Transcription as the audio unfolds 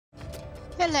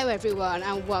Hello everyone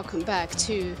and welcome back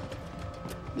to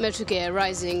Metal Gear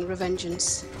Rising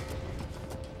Revengeance.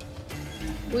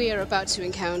 We are about to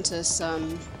encounter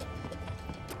some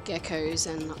geckos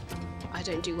and I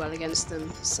don't do well against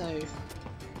them, so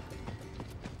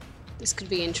this could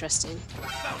be interesting.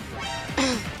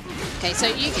 Okay, so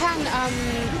you can,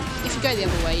 if you go the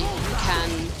other way, you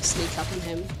can sneak up on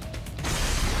him,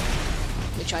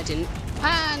 which I didn't.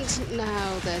 And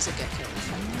now there's a gecko.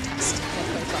 Fantastic,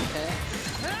 they're both up here.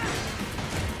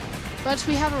 But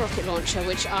we have a rocket launcher,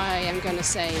 which I am going to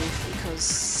save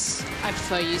because I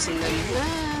prefer using them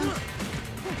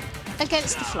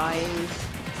against the flying.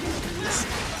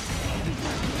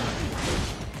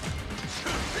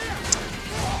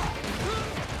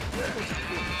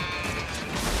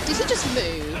 Did he just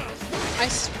move?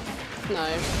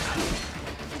 No.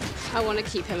 I want to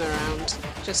keep him around,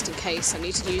 just in case I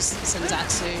need to use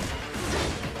Sanzatsu.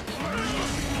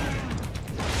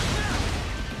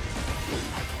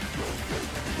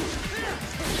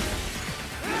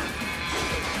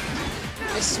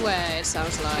 I swear it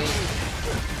sounds like...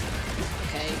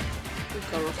 Okay, we've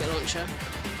got a rocket launcher.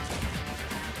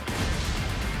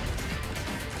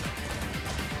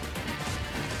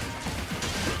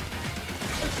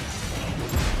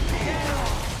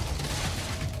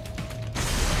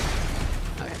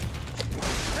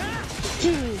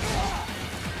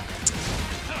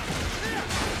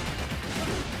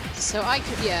 So I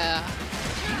could, yeah,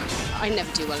 I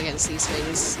never do well against these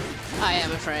things, I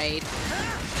am afraid.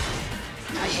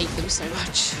 I hate them so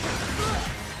much.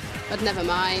 But never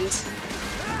mind,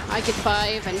 I get by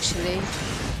eventually.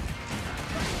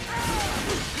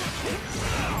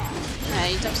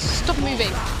 Hey, don't stop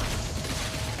moving.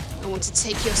 I want to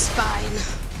take your spine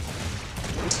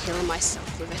and heal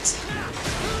myself with it.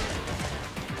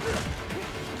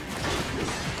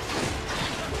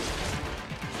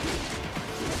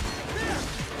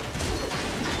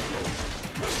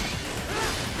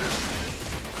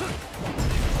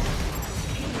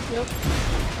 Nope.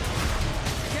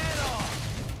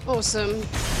 Awesome.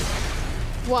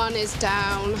 One is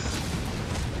down.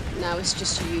 Now it's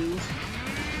just you.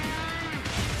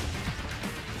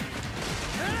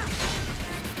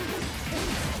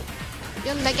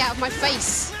 Your leg out of my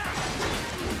face.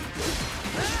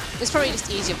 It's probably just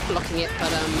easier blocking it,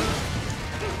 but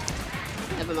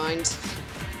never mind.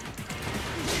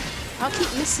 I'll keep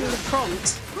missing the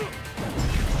prompt.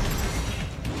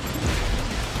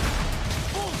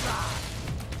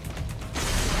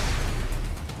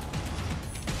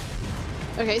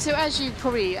 Okay, so as you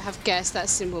probably have guessed, that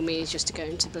symbol means just to go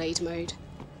into blade mode.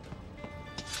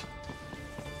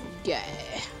 Yeah.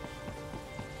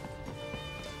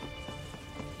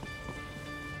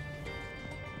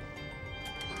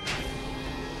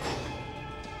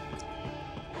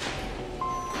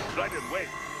 Right away.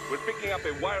 We're picking up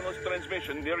a wireless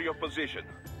transmission near your position.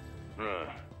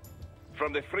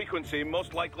 From the frequency,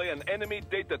 most likely an enemy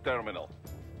data terminal.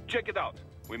 Check it out.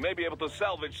 We may be able to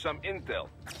salvage some intel.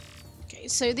 Okay,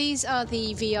 so these are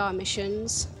the VR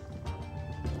missions.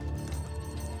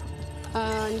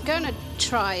 I'm gonna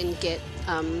try and get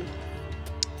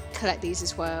collect these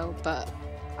as well, but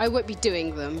I won't be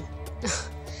doing them.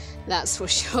 That's for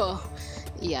sure.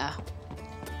 Yeah,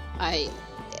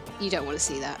 you don't want to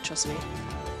see that, trust me.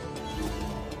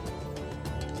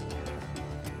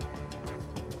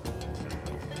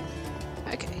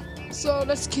 Okay, so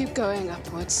let's keep going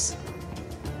upwards.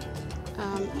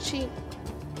 Actually.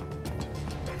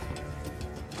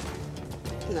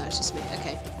 No, it's just me.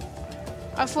 Okay.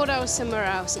 I thought I was somewhere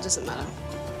else. It doesn't matter.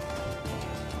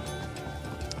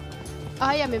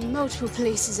 I am in multiple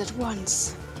places at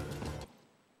once.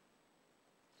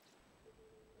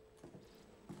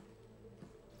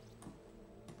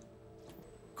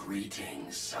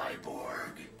 Greetings,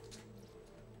 cyborg.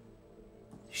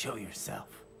 Show yourself.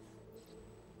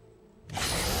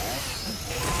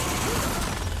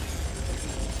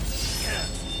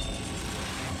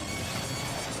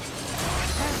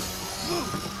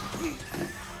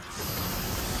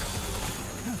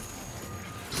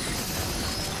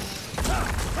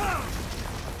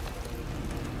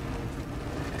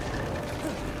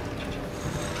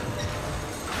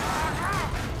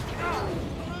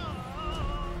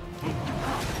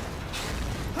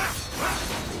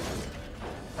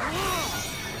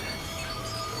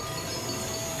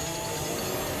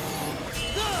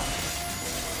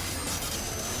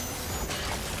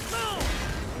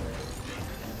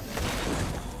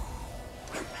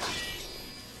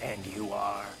 And you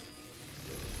are?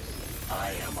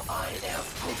 I am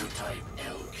IF Prototype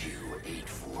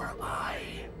LQ84I.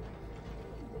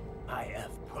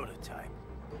 IF Prototype.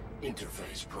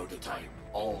 Interface prototype.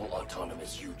 All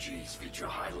autonomous UGs feature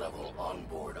high-level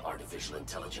onboard artificial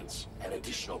intelligence. An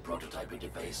additional prototype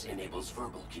interface enables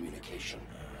verbal communication.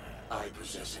 I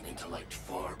possess an intellect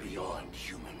far beyond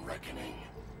human reckoning.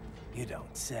 You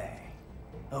don't say.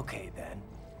 Okay then,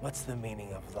 what's the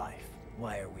meaning of life?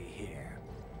 Why are we here?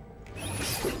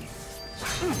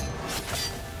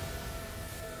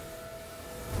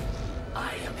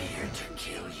 I am here to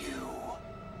kill you.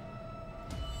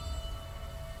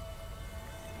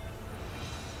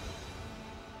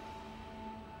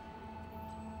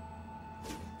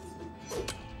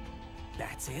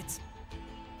 That's it?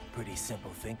 Pretty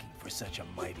simple thinking for such a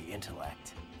mighty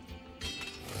intellect.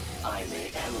 I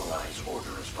may analyze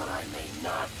orders, but I may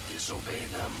not disobey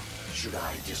them. Should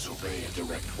I disobey a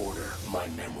direct order, my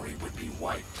memory would be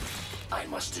wiped. I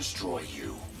must destroy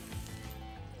you.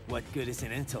 What good is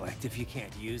an intellect if you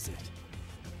can't use it?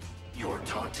 Your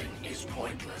taunting is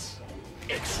pointless.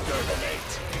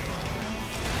 Exterminate!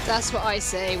 That's what I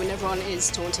say when everyone is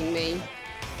taunting me.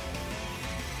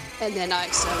 And then I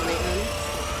exterminate them.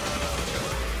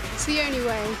 It's the only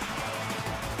way.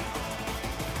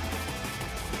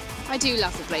 I do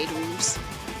love the Bladewolves.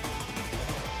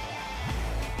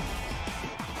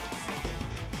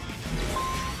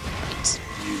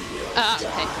 Right.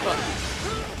 Okay, right.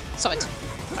 Sorry.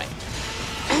 Right.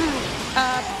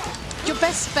 Your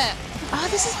best bet. Oh,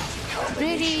 this is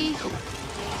really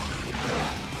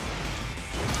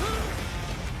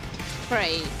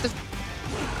great.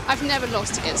 I've never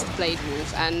lost against the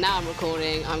Bladewolf, and now I'm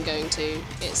recording, I'm going to.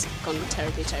 It's gone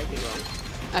terribly, terribly wrong.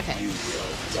 Okay.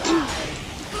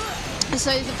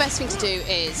 So the best thing to do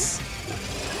is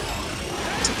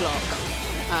to block.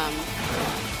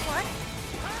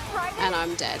 And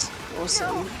I'm dead.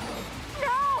 Awesome.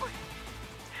 No!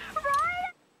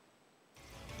 Ryan!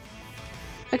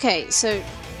 Okay, so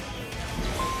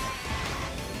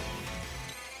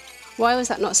why was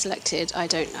that not selected? I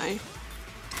don't know.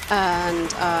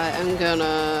 And I am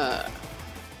gonna...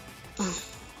 Oh,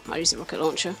 I'll use the rocket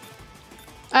launcher.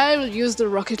 I'll use the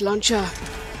rocket launcher.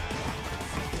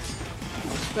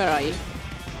 Where are you?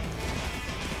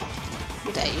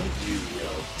 There you. You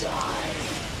will die.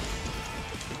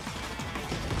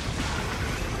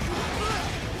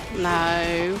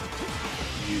 No.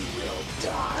 You will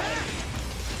die.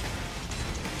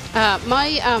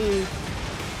 My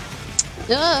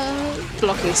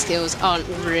blocking skills aren't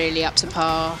really up to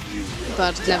par,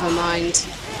 but never mind.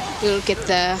 We'll get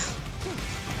there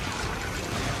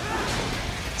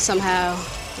somehow.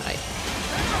 Right.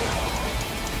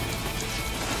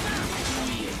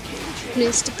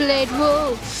 Mr.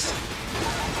 Bladewolf.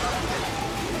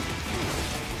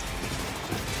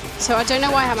 So I don't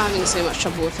know why I'm having so much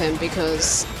trouble with him,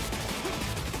 because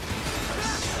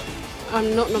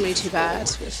I'm not normally too bad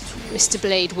with Mr.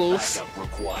 Bladewolf.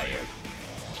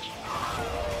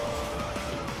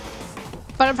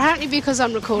 But apparently because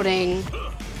I'm recording,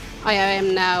 I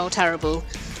am now terrible.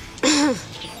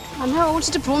 I know, I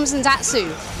wanted to perform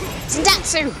Zandatsu.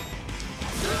 Zandatsu!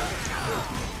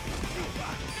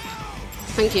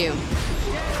 Thank you.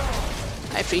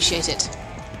 I appreciate it.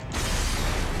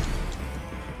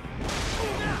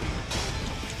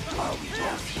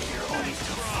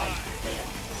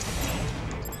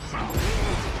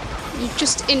 You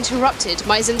just interrupted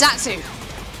my Zandatsu.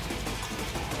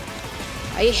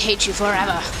 I hate you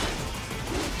forever.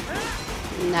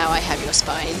 Now I have your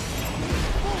spine.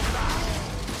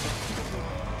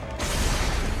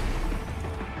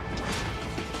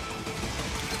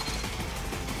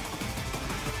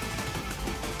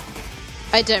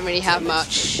 I don't really have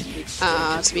much,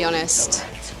 to be honest.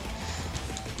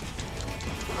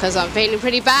 Because I'm failing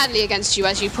pretty badly against you,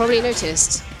 as you probably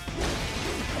noticed.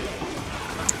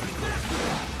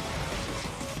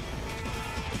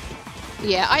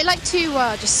 Yeah, I like to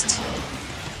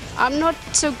I'm not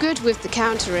so good with the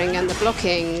countering and the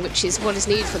blocking, which is what is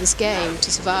needed for this game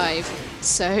to survive.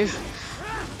 So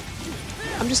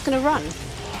I'm just gonna run.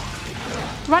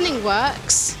 Running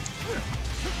works.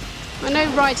 I know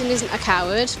Raiden isn't a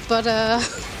coward, but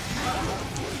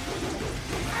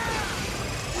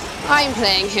I'm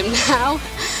playing him now.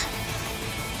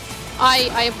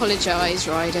 I apologise,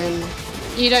 Raiden.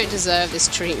 You don't deserve this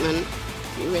treatment.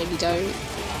 You really don't.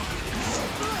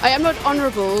 I am not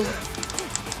honourable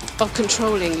of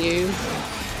controlling you.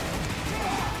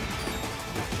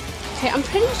 Okay, I'm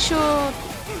pretty sure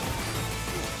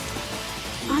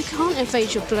I can't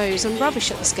evade your blows. I'm rubbish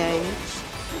at this game.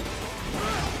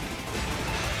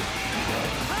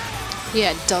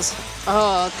 Yeah, it does.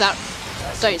 Oh, that...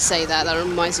 Don't say that. That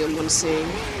reminds me of Monsoon.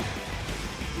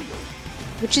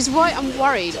 Which is why I'm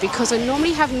worried, because I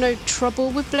normally have no trouble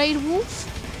with Bladewolf.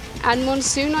 And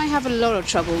Monsoon I have a lot of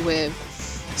trouble with.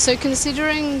 So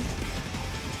considering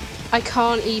I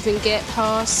can't even get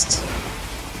past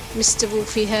Mr.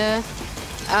 Wolfy Hair,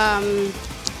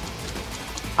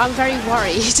 I'm very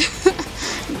worried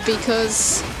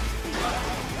because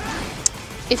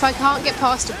if I can't get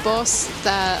past a boss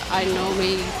that I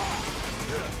normally...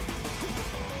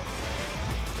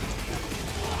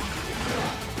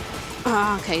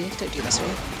 Ah, okay, don't do this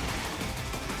one.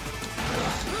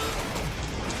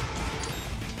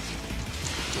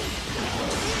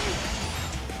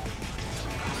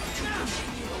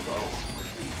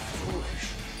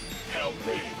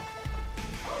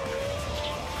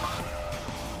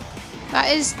 That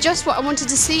is just what I wanted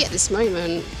to see at this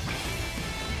moment.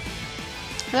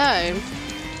 Hello.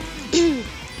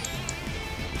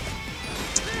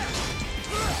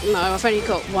 No, I've only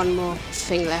got one more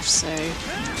thing left, so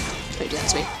don't do that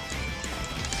to me.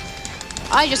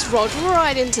 I just rolled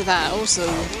right into that. Awesome.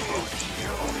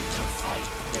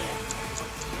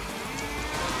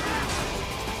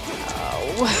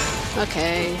 Oh,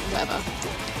 okay, whatever.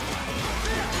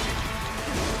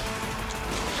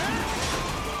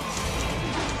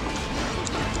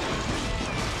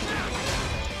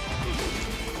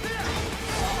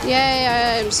 Yay,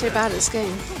 I am so bad at this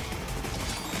game.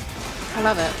 I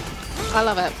love it. I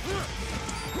love it.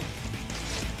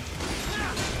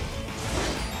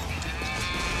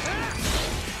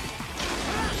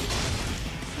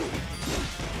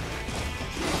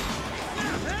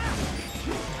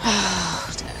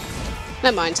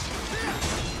 Never mind.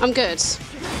 I'm good.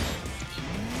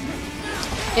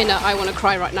 In a I want to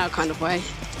cry right now kind of way.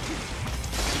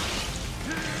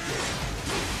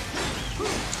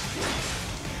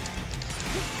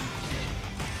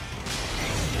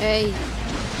 Hey.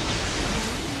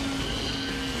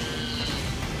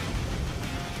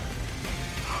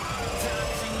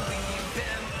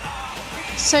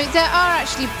 So there are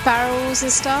actually barrels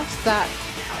and stuff that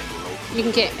you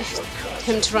can get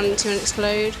him to run into and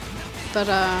explode, but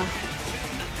I'm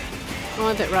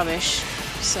a bit rubbish,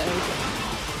 so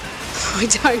I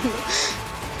don't.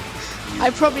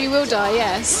 I probably will die,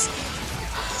 yes.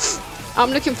 I'm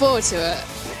looking forward to it.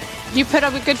 You put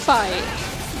up a good fight.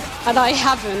 And I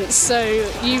haven't, so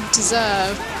you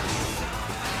deserve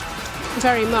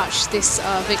very much this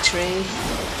victory,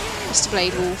 Mr.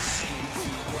 Bladewolf.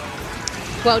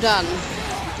 Well done.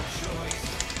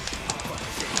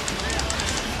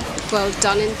 Well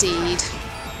done indeed.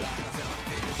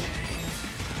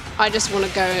 I just want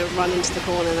to go and run into the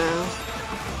corner now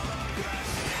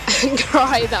and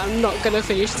cry that I'm not going to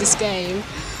finish this game.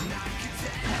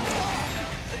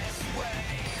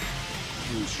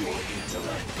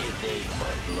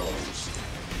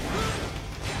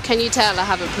 Can you tell I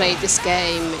haven't played this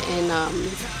game in a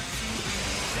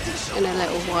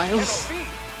little while?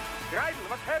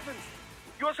 What happened?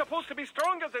 You're supposed to be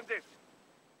stronger than this.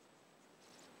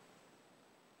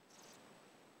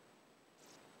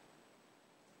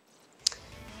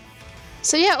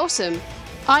 So yeah, awesome.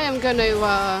 I am going to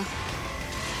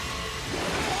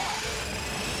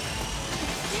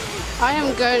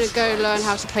go learn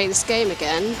how to play this game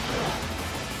again.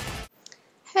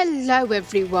 Hello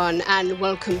everyone, and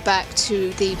welcome back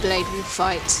to the Bladewolf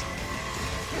fight.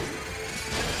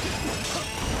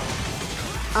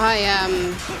 I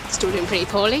am still doing pretty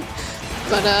poorly,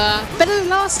 but better than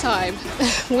last time,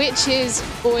 which is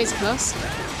always a plus.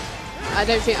 I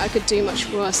don't think I could do much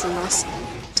worse than last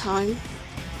time.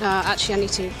 Actually, I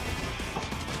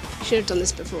should have done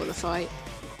this before the fight,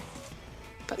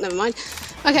 but never mind.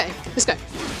 Okay, let's go.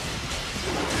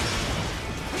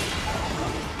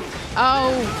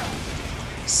 Oh,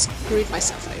 screwed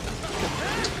myself over.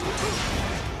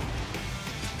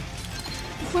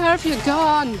 Where have you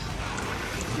gone?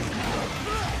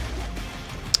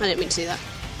 I didn't mean to do that.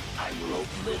 I will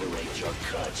obliterate your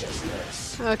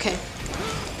consciousness. Okay.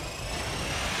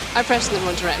 I pressed in the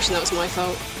wrong direction, that was my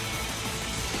fault.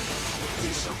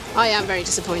 I am very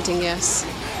disappointing, yes.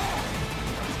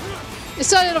 It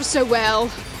started off so well.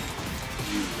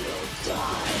 You will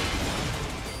die.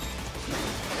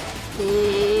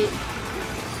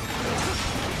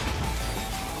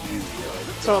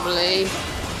 Probably.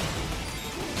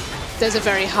 There's a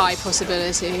very high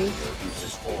possibility.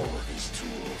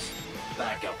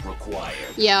 Backup required.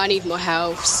 Yeah, I need more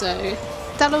health, so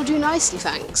that'll do nicely,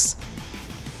 thanks.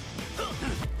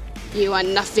 You are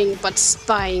nothing but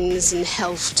spines and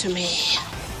health to me.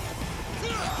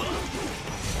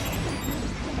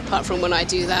 Apart from when I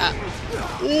do that.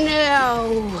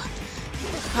 No!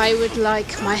 I would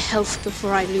like my health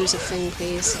before I lose a thing,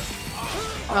 please.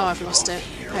 Oh, I've lost it.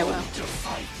 Oh well.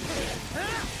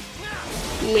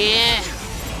 Yeah.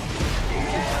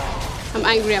 I'm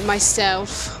angry at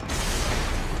myself.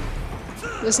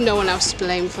 There's no one else to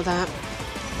blame for that.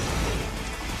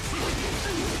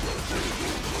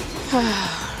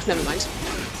 Never mind.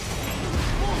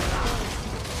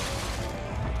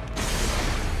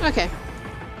 Okay.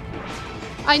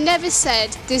 I never said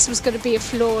this was going to be a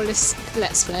flawless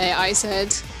Let's Play. I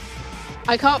said,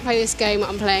 I can't play this game,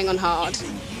 I'm playing on hard.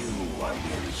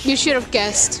 You should have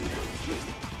guessed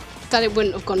that it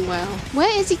wouldn't have gone well.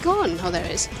 Where is he gone? Oh, there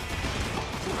he is.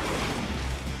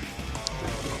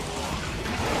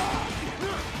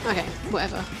 Okay,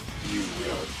 whatever. You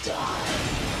will die.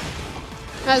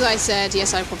 As I said,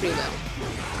 yes, I probably will.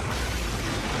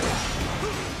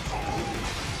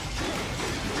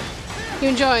 You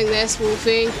enjoying this,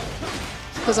 Wolfie?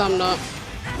 Because I'm not.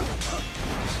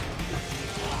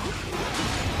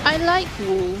 I like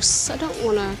wolves. I don't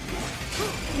want to...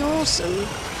 You're awesome.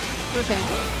 Okay.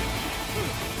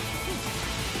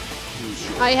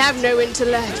 I have no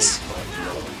intellect.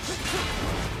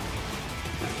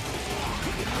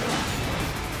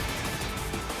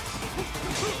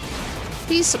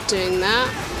 Please stop doing that.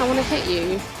 I want to hit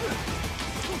you.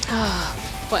 Ah,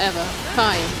 whatever.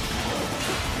 Fine.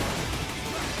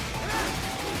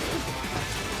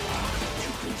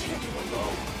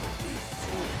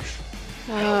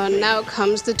 Oh, now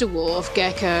comes the dwarf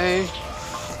gecko.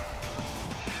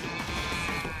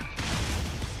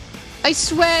 I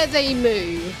swear they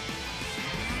moo.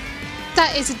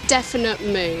 That is a definite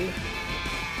moo.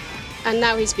 And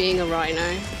now he's being a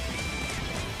rhino.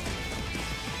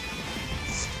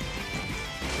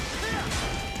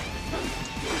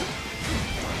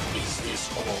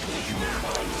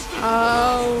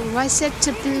 Oh, I said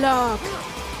to block.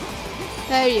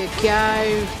 There you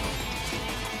go.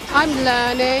 I'm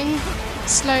learning,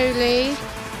 slowly.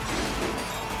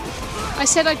 I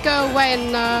said I'd go away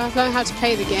and learn how to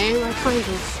play the game. I kind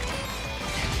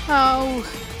of... Oh,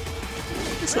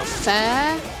 that's not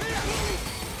fair.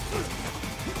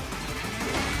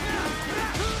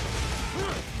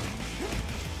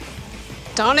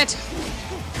 Darn it.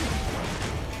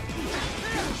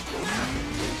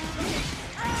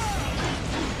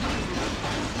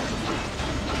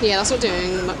 Yeah, that's not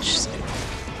doing much.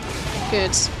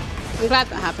 Good. I'm glad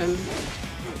that happened.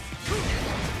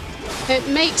 It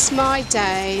makes my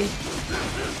day.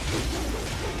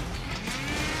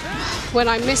 When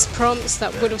I miss prompts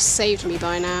that would have saved me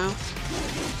by now.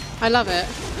 I love it.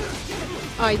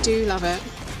 I do love it.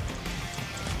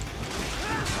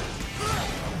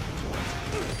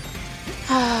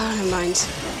 Ah, never mind.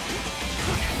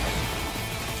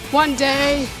 One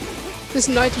day, this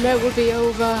nightmare will be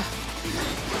over.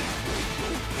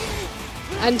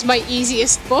 And my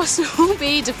easiest boss will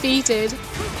be defeated.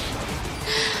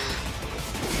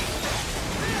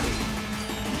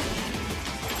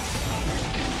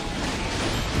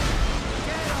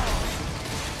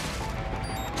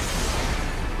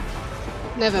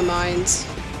 Never mind.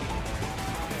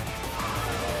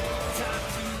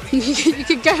 You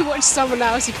can go watch someone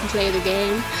else who can play the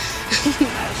game.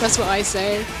 That's what I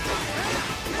say.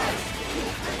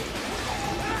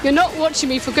 You're not watching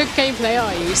me for good gameplay,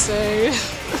 are you? So...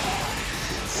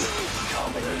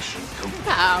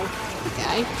 Oh,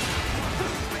 okay.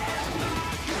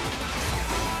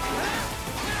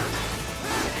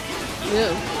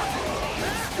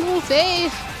 Ew.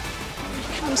 Wolfie!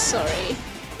 I'm sorry.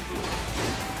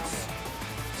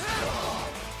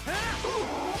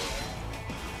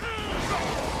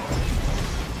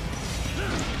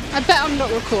 I bet I'm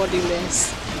not recording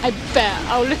this. I bet.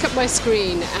 I'll look at my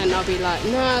screen and I'll be like,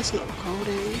 no, it's not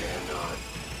recording. Cannot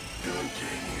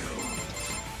continue.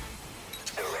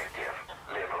 Directive,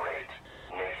 liberate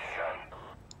nation.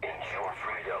 Ensure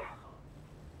freedom.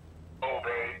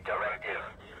 Obey directive.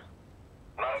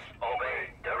 Must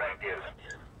obey directive.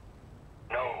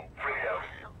 No freedom.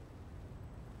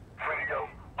 Freedom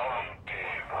on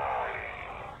device.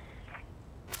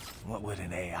 What would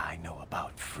an AI know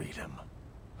about freedom?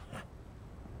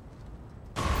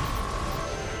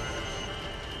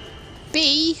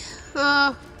 B?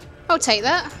 I'll take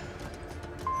that.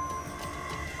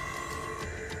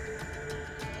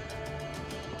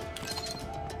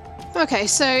 Okay,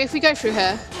 so if we go through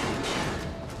here,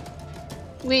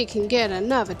 we can get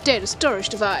another data storage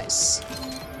device.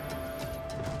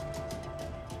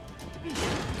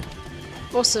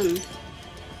 Awesome.